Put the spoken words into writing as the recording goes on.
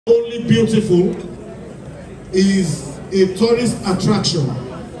Only beautiful is a tourist attraction,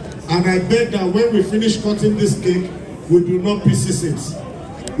 and I bet that when we finish cutting this cake, we do not pieces it.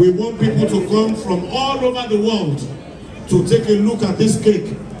 We want people to come from all over the world to take a look at this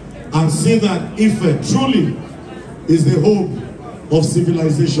cake and see that Ife truly is the home of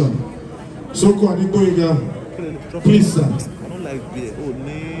civilization. So, please, sir,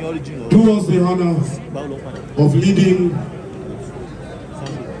 do us the honor of leading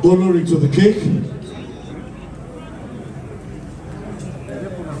Olori to the cake.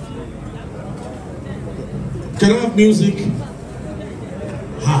 Can I have music?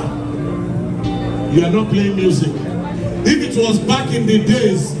 Ha! You are not playing music. If it was back in the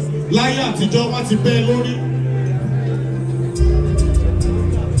days, Laya Tijo wati pe lori.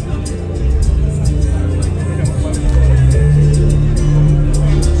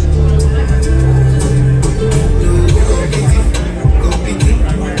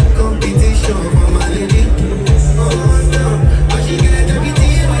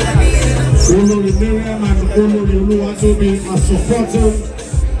 Olori Miriam and Olori Oluwatobi are supporting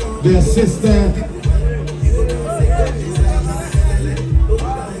their sister.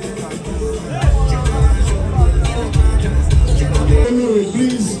 Olori,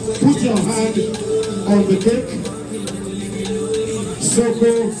 please put your hand on the cake.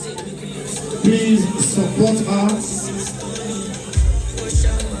 Soko, please support her.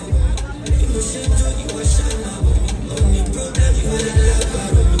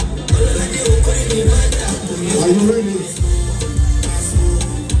 Are you ready?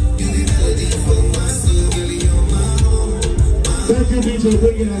 Thank you, DJ.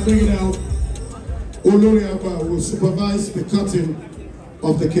 Bring it out. Olori Abba will supervise the cutting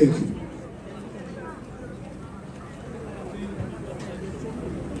of the cake.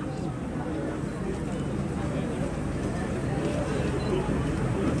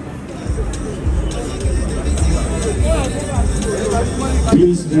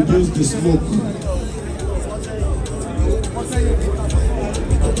 Please reduce the smoke.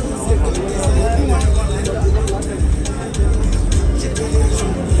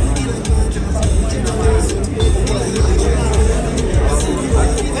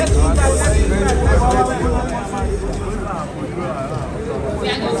 We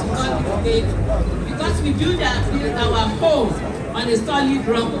are going to cut the cake because we do that with our home on the solid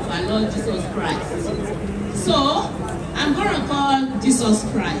rock of our Lord Jesus Christ. So I'm going to call Jesus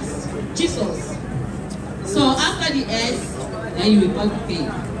Christ. Jesus. So after the S, then you will cut the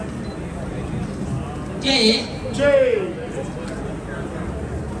cake. J.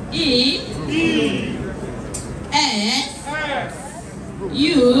 E. S.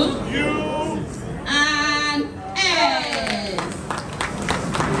 U. And S.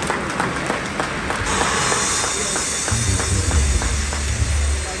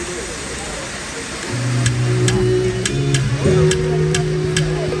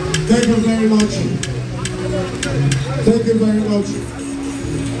 Thank you very much. Thank you very much.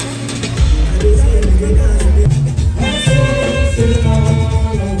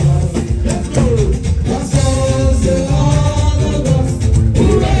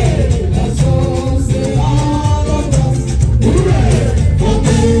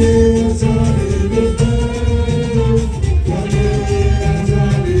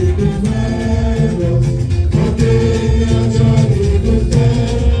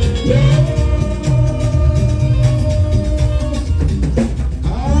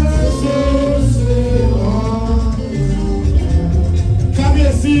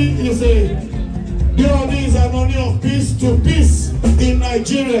 Is a there is an Ooni of peace to peace in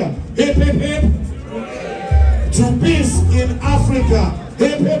Nigeria. Hip hip hip. To peace in Africa.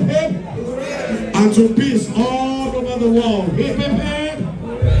 Hip hip hip. And to peace all over the world. Hip hip hip.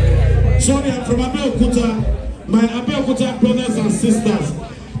 Sorry, I'm from Abeokuta. My Abeokuta brothers and sisters.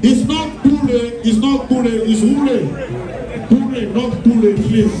 It's not Bure, it's not Bure, it's Hure. Bure, not Bure,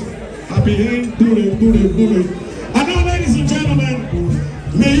 please. I've been hearing Bure. And now, ladies and gentlemen,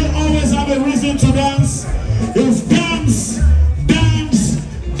 may you always have a reason to dance. If dance